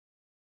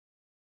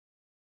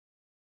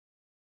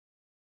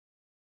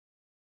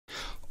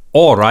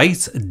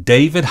Alright,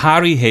 David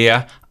Harry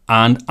here,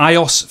 and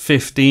iOS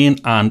 15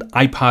 and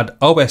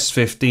iPadOS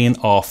 15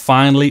 are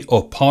finally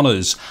upon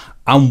us.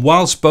 And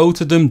whilst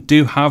both of them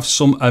do have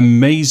some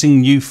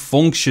amazing new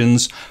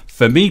functions,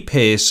 for me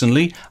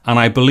personally, and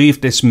I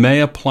believe this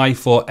may apply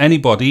for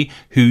anybody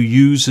who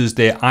uses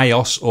their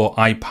iOS or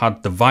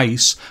iPad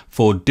device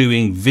for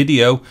doing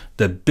video,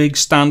 the big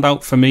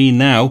standout for me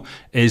now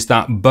is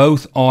that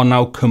both are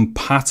now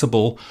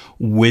compatible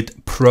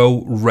with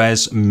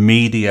ProRes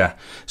Media.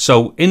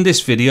 So in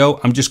this video,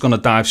 I'm just going to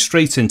dive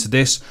straight into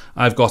this.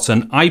 I've got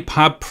an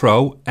iPad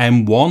Pro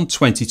M1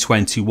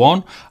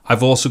 2021.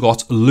 I've also got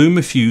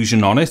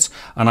LumaFusion on it,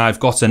 and I've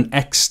got an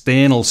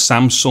external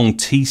Samsung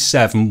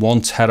T7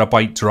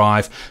 1TB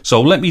drive.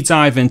 So let me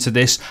dive into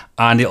this,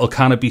 and it'll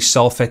kind of be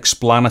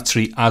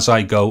self-explanatory as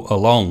I go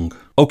along.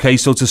 Okay,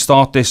 so to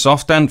start this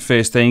off then,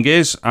 first thing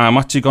is, I'm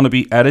actually going to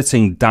be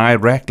editing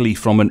directly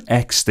from an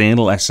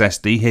external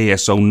SSD here,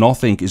 so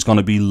nothing is going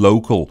to be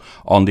local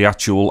on the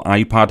actual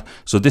iPad.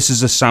 So this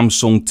is a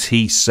Samsung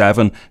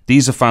T7.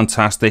 These are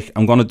fantastic.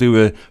 I'm going to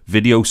do a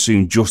video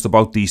soon just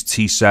about these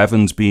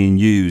T7s being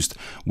used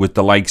with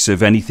the likes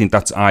of anything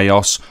that's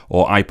iOS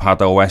or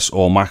iPadOS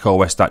or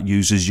macOS that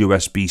uses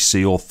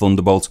USB-C or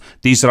Thunderbolt.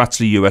 These are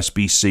actually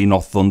USB-C,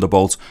 not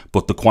Thunderbolt,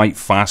 but they're quite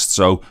fast,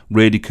 so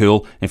really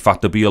cool. In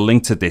fact, there'll be a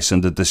link to this in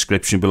the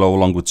description below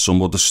along with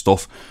some other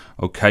stuff.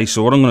 Okay,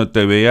 so what I'm going to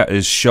do here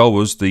is show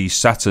us the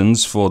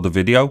settings for the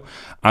video.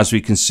 As we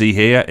can see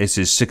here, it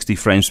is 60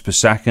 frames per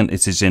second.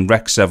 It is in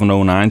Rec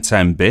 709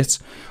 10-bit.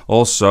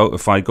 Also,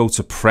 if I go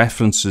to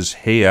preferences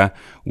here,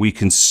 we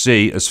can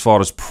see as far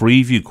as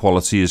preview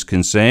quality is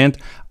concerned,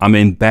 I'm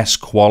in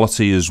best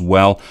quality as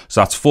well.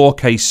 So that's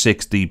 4K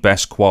 60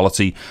 best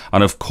quality.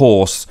 And of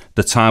course,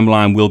 the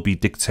timeline will be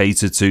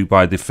dictated to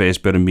by the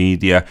first bit of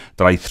media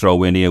that I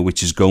throw in here,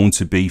 which is going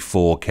to be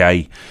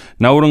 4K.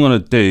 Now what I'm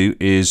going to do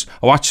is,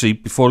 oh actually,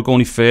 before I go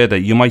any further,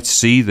 you might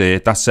see there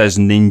that says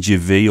Ninja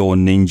V or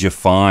Ninja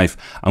 5.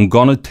 I'm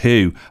going to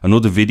do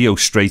another video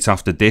straight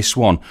after this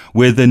one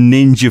where the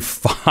Ninja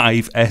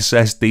 5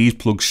 SSDs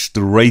plug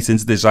straight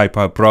into this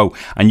iPad Pro,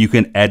 and you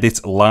can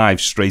edit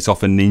live straight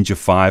off a Ninja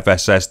 5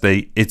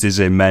 SSD. It is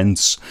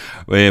immense.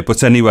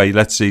 But anyway,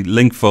 let's see,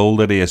 link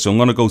folder here. So I'm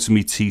going to go to my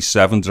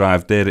T7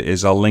 drive. There it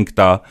is. I'll link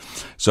that.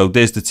 So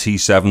there's the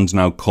T7s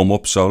now come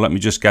up. So let me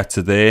just get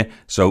to there.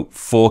 So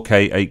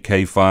 4K,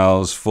 8K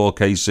files,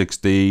 4K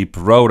 60,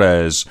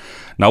 ProRes.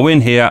 Now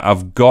in here,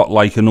 I've got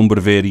like a number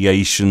of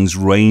variations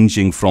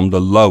ranging from the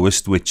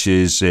lowest, which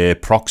is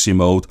proxy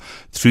mode,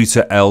 through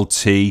to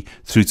LT,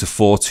 through to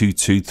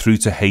 422, through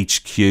to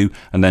HQ,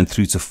 and then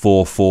through to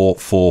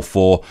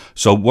 4444.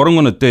 So what I'm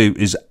going to do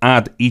is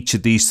add each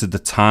of these to the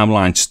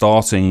timeline,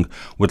 starting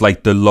with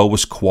like the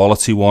lowest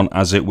quality one,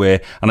 as it were.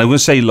 And I will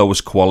say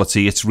lowest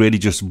quality, it's really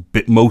just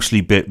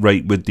mostly bit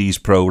rate with these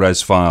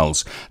ProRes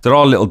files. There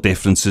are little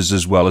differences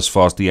as well as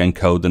far as the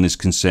encoding is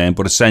concerned,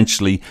 but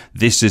essentially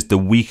this is the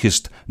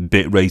weakest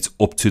bit rate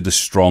up to the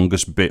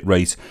strongest bit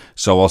rate.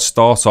 So I'll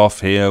start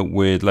off here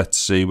with, let's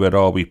see, where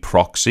are we?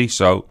 Proxy.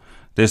 So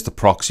there's the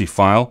proxy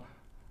file,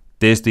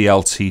 there's the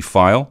LT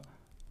file,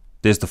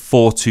 there's the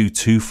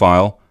 422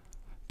 file,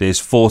 there's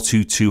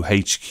 422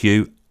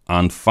 HQ,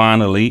 and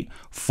finally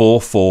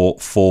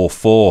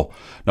 4444.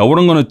 Now what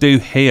I'm going to do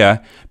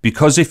here,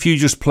 because if you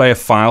just play a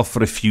file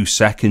for a few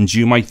seconds,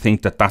 you might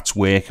think that that's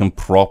working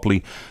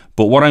properly.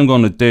 But what I'm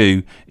going to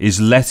do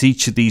is let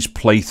each of these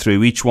play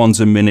through. Each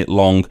one's a minute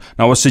long.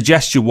 Now I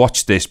suggest you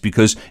watch this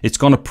because it's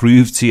going to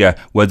prove to you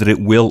whether it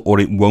will or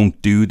it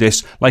won't do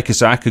this. Like I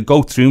said, I could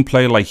go through and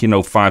play like,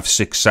 5,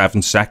 6,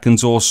 7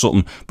 seconds or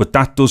something, but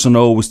that doesn't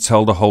always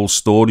tell the whole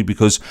story,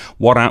 because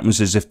what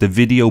happens is if the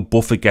video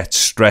buffer gets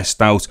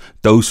stressed out,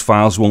 those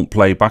files won't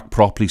play back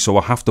properly. So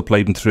I have to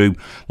play them through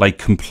like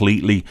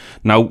completely.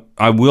 Now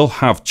I will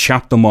have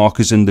chapter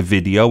markers in the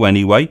video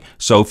anyway.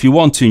 So if you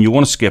want to and you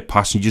want to skip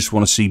past and you just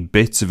want to see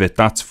bits of it,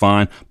 that's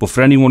fine. But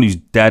for anyone who's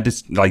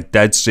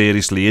dead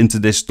seriously into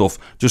this stuff,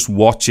 just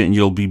watch it and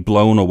you'll be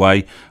blown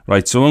away.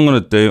 Right, so what I'm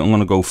going to do, I'm going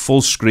to go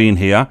full screen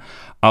here.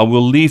 I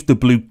will leave the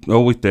blue,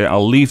 oh wait there,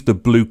 I'll leave the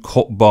blue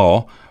cut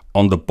bar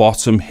on the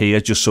bottom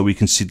here just so we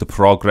can see the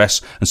progress,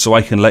 and so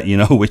I can let you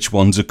know which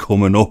ones are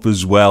coming up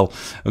as well.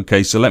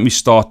 Okay, so let me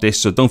start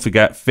this. So don't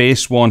forget,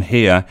 first one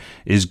here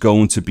is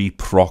going to be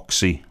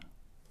proxy.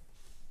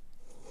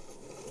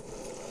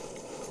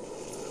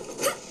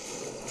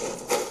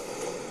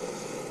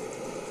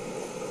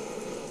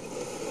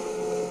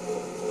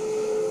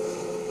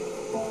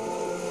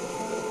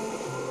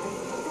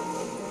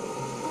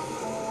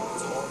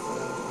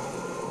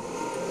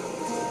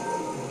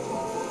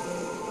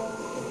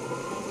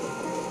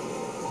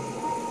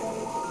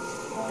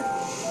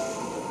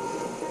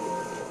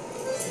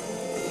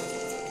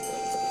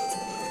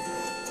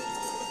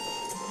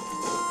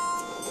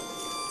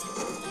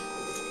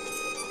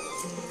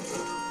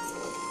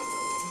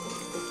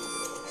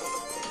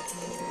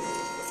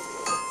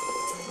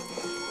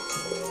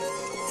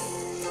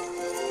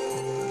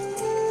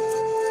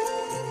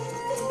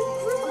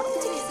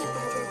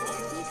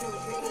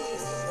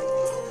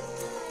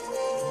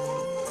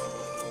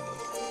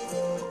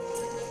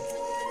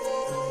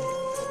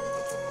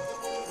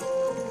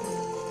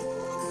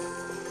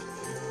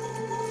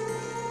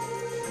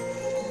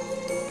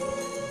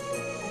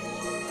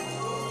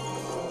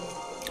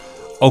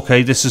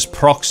 Okay, this is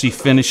proxy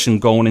finish and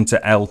going into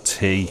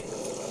LT.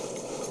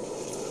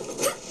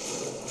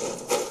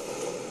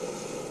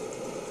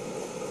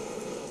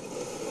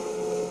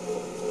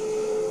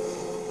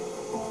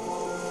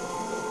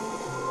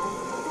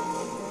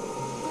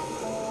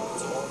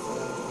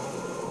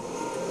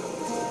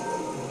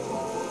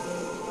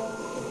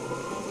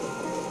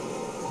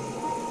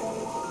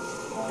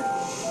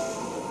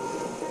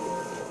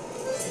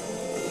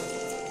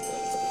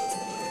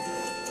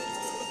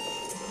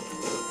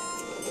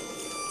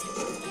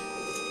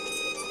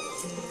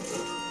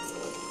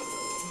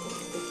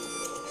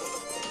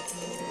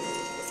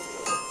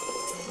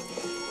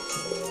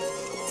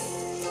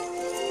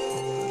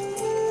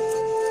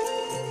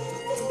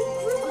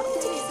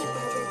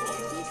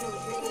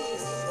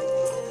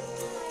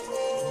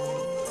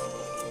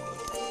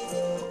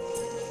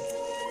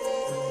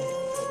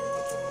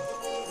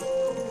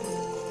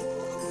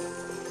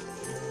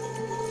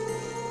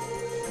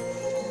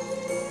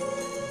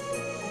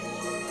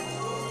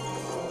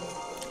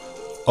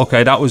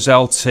 Okay, that was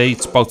LT.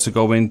 It's about to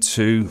go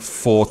into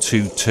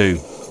 422.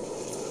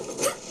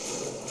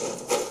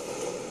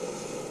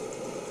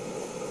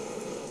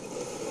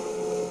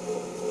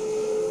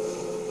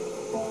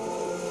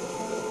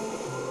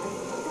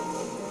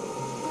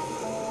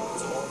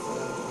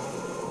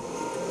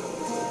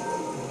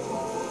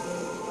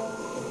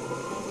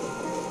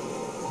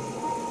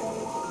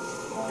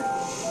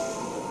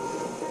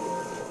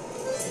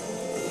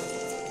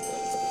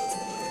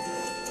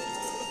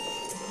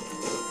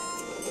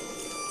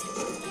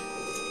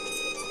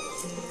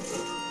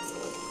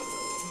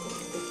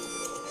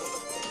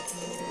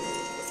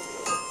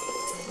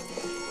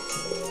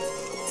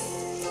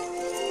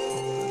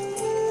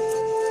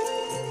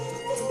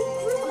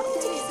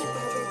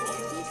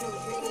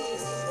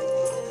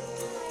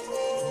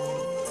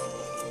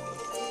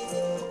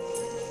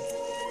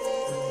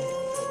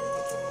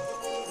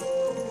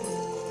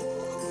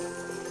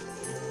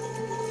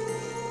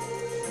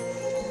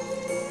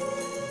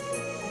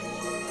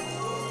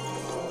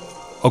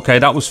 Okay,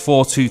 that was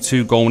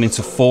 422 going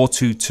into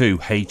 422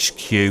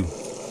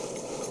 HQ.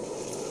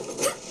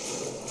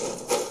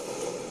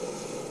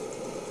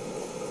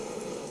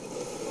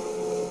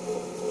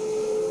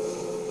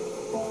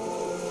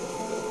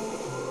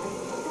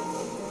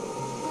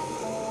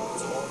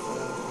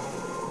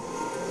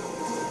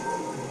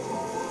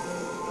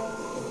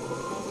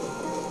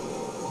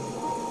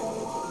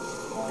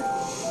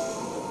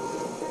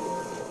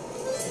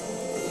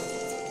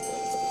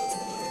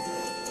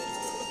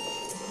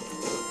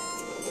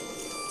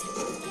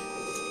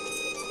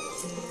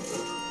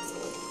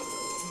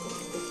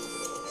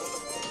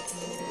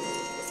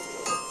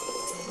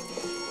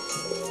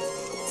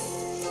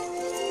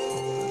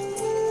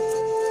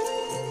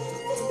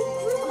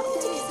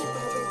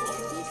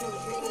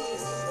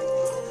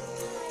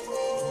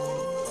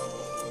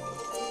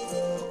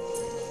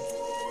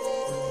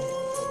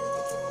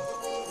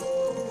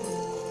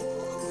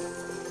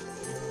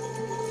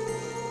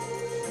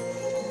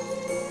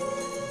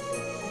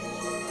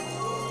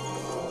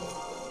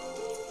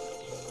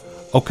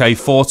 Okay,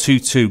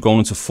 422 going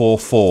into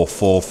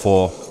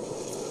 4444.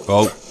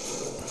 Oh.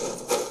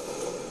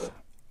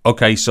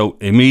 Okay, so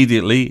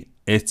immediately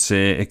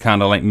it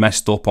kind of like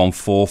messed up on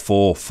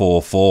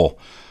 4444.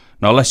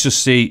 Now let's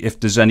just see if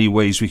there's any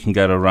ways we can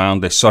get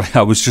around this. Sorry,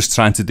 I was just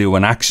trying to do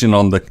an action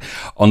on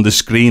the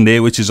screen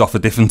there, which is off a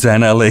different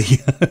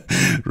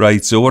NLE.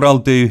 Right, so what I'll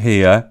do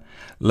here,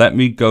 let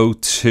me go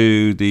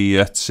to the,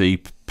 let's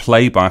see,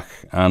 playback,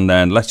 and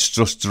then let's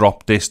just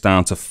drop this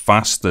down to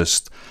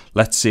fastest.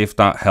 Let's see if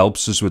that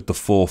helps us with the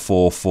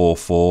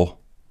 4444.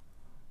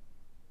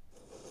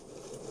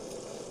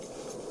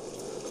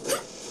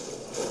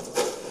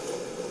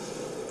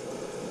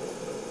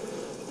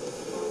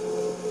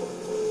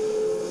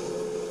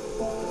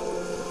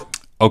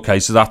 Okay,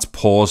 so that's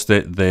paused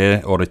it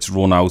there, or it's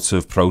run out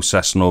of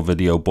processing or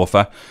video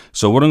buffer.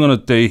 So what I'm going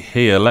to do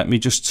here, let me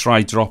just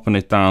try dropping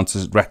it down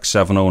to Rec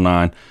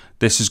 709.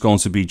 This is going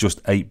to be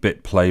just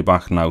 8-bit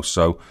playback now,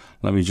 so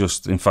let me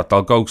just, in fact,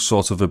 I'll go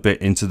sort of a bit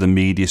into the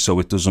media so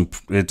it doesn't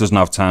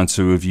have time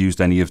to have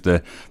used any of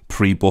the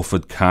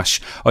pre-buffered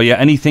cache. Oh yeah,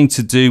 anything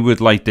to do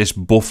with like this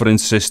buffering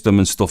system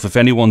and stuff, if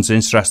anyone's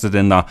interested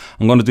in that,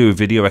 I'm going to do a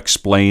video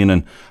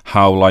explaining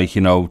how, like,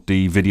 you know,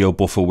 the video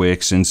buffer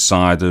works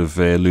inside of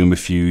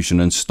LumaFusion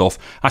and stuff.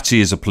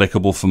 Actually is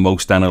applicable for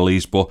most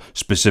NLEs, but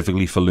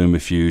specifically for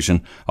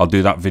LumaFusion. I'll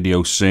do that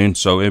video soon,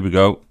 so here we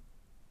go.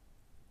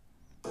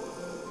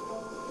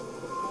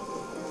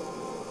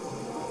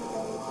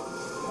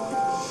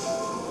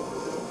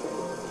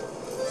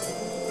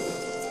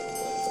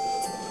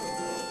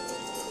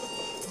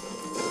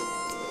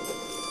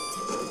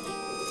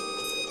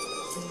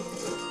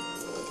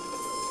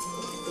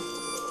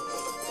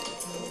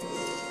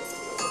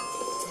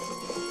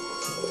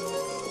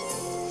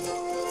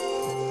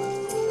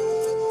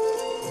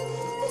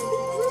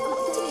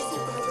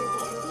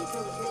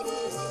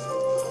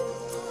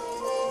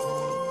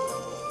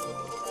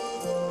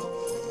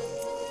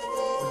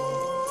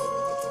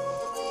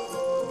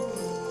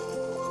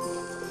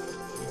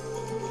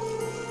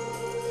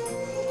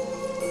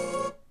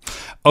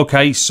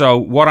 Okay, so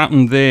what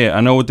happened there, I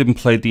know I didn't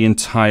play the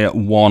entire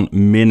 1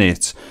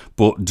 minute,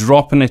 but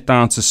dropping it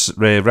down to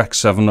Rec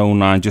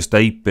 709, just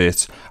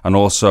 8-bit, and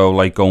also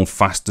like going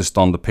fastest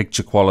on the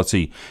picture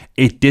quality,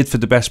 it did for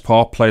the best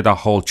part play that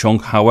whole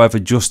chunk. However,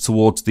 just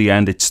towards the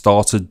end, it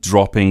started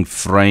dropping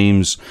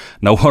frames.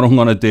 Now what I'm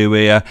going to do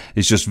here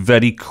is just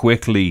very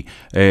quickly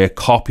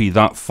copy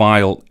that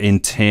file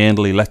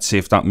internally. Let's see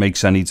if that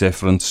makes any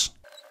difference.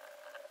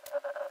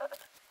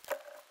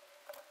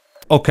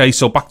 Okay,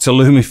 so back to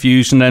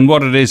LumaFusion then.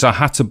 What it is, I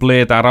had to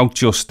blur that out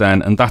just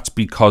then, and that's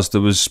because there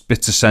was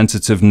bits of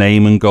sensitive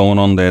naming going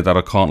on there that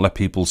I can't let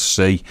people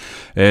see.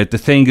 The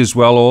thing as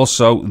well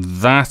also,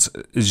 that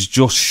is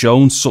just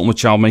shown something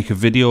which I'll make a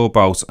video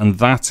about, and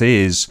that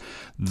is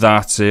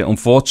that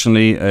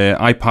unfortunately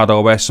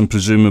iPadOS and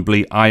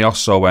presumably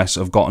iOS OS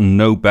have gotten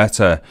no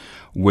better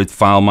with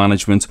file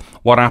management.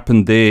 What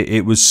happened there,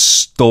 it was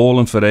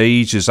stalling for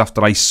ages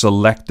after I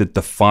selected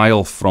the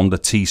file from the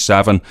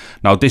T7.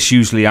 Now this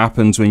usually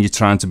happens when you're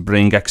trying to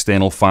bring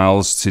external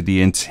files to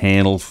the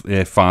internal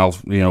file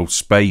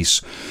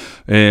space.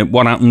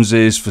 What happens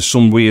is, for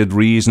some weird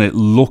reason, it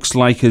looks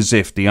like as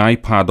if the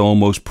iPad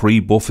almost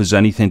pre-buffers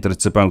anything that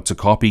it's about to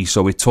copy,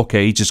 so it took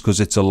ages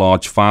because it's a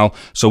large file.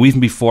 So even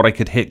before I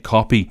could hit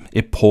copy,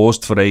 it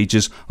paused for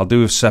ages. I'll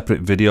do a separate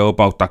video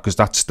about that because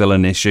that's still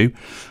an issue.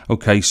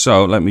 Okay,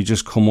 so let me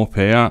just come up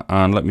here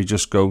and let me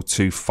just go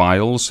to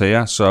files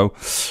here. So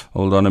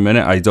hold on a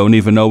minute, I don't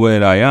even know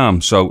where I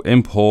am. So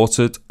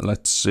imported,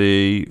 let's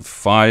see,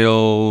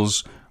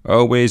 files.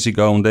 Oh, where's he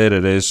going? There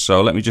it is.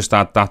 So let me just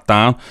add that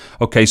down.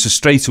 Okay, so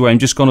straight away, I'm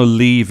just going to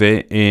leave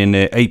it in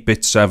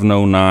 8-bit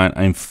 709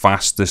 and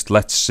fastest.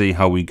 Let's see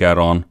how we get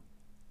on.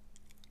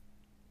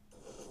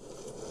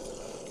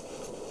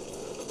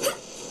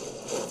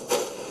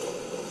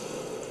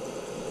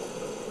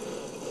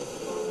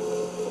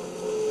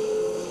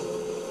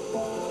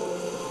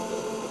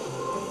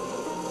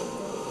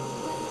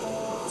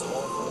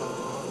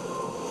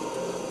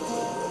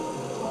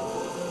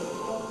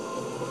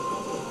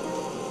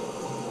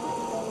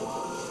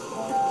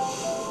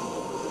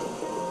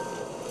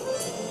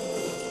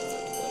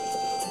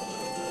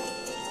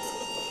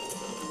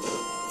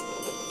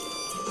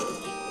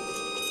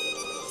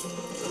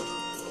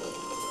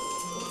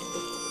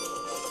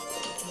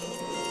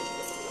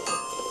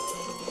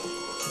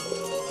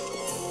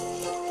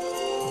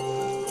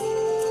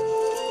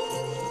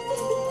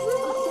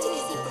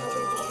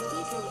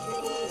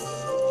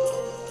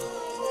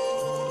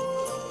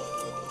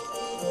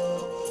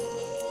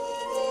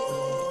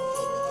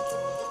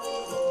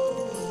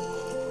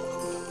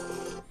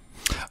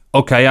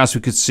 Okay, as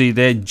we could see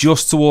there,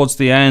 just towards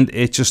the end,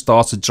 it just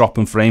started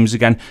dropping frames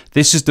again.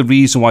 This is the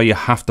reason why you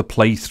have to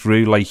play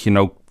through, like,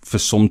 for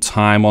some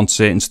time on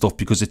certain stuff,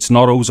 because it's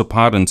not always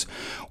apparent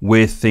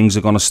where things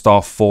are going to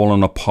start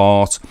falling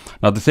apart.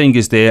 Now the thing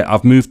is there,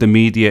 I've moved the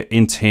media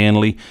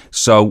internally,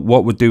 so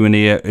what we're doing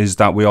here is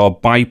that we are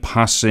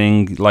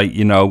bypassing, like,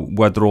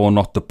 whether or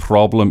not the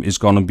problem is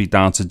going to be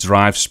down to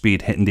drive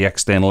speed hitting the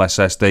external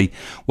SSD.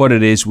 What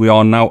it is, we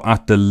are now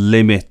at the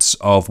limits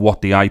of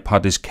what the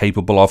iPad is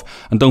capable of.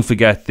 And don't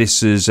forget,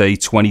 this is a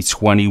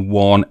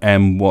 2021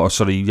 M1,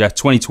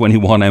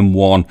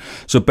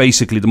 so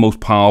basically the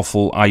most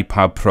powerful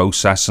iPad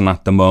processing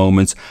at the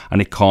moment, and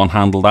it can't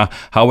handle that.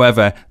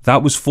 However,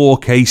 that was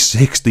 4K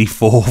 60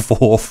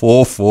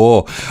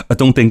 4444. I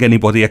don't think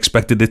anybody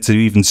expected it to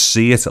even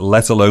see it,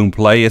 let alone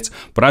play it.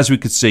 But as we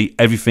could see,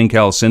 everything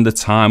else in the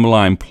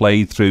timeline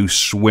played through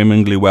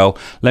swimmingly well.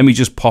 Let me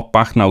just pop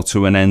back now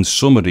to an end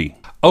summary.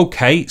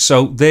 Okay,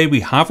 so there we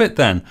have it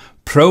then.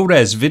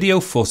 ProRes video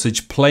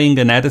footage playing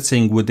and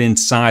editing with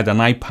inside an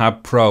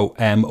iPad Pro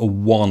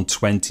M1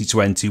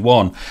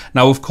 2021.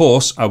 Now, of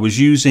course, I was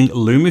using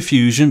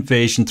LumaFusion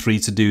version 3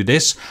 to do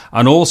this,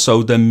 and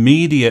also the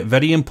media,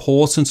 very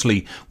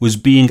importantly, was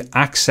being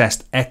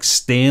accessed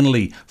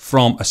externally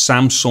from a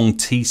Samsung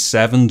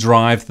T7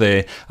 drive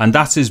there, and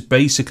that is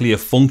basically a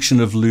function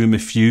of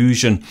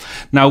LumaFusion.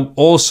 Now,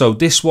 also,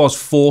 this was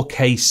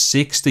 4K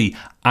 60,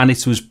 and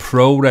it was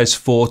ProRes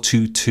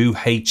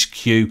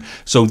 422HQ.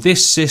 So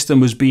this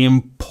system was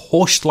being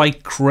pushed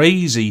like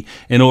crazy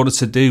in order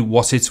to do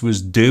what it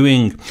was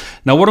doing.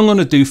 Now what I'm going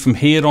to do from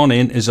here on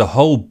in is a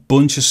whole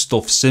bunch of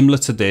stuff similar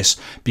to this,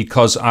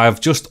 because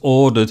I've just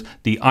ordered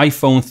the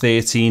iPhone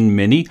 13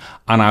 mini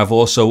and I've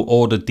also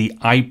ordered the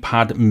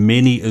iPad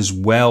mini as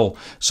well.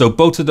 So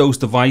both of those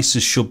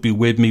devices should be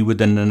with me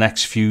within the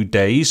next few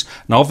days.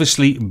 Now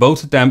obviously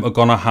both of them are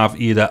going to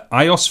have either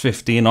iOS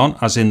 15 on,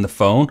 as in the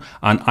phone,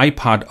 and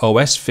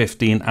iPadOS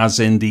 15 as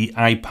in the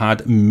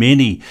iPad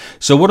mini.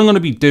 So what I'm going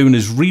to be doing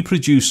is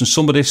reproducing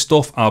some of this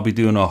stuff. I'll be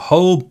doing a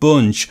whole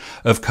bunch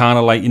of kind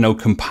of like,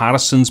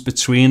 comparisons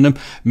between them.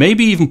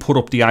 Maybe even put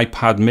up the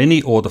iPad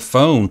mini or the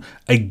phone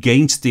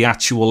against the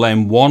actual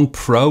M1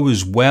 Pro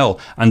as well,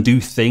 and do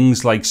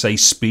things like, say,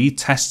 speed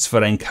tests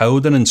for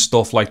encoding and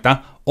stuff like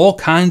that. all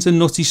kinds of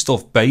nutty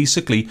stuff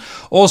basically.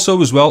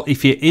 Also as well,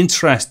 if you're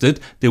interested,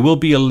 there will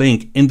be a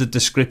link in the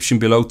description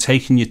below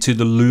taking you to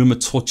the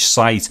LumaTouch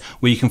site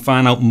where you can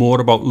find out more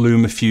about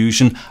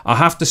LumaFusion. I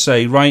have to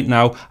say right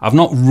now, I've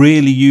not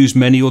really used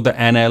many other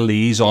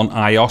NLEs on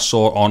iOS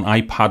or on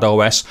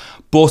iPadOS,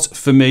 but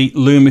for me,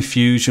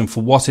 LumaFusion,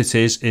 for what it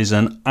is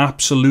an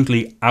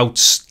absolutely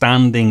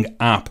outstanding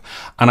app.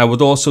 And I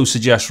would also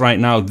suggest right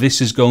now,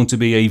 this is going to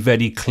be a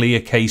very clear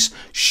case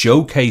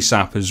showcase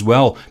app as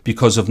well,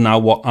 because of now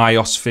what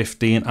iOS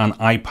 15 and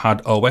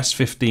iPadOS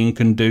 15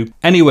 can do.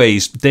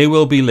 Anyways, there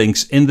will be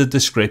links in the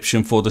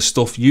description for the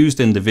stuff used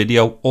in the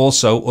video,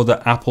 also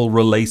other Apple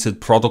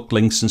related product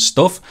links and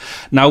stuff.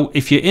 Now,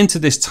 if you're into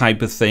this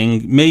type of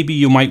thing, maybe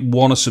you might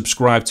want to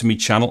subscribe to my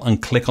channel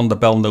and click on the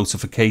bell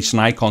notification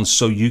icon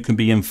so you can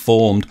be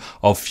informed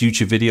of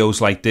future videos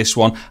like this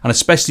one, and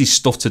especially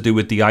stuff to do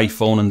with the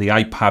iPhone and the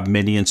iPad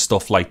mini and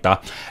stuff like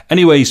that.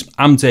 Anyways,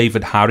 I'm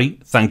David Harry.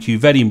 Thank you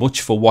very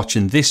much for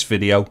watching this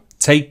video.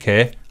 Take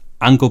care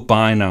and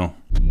goodbye now.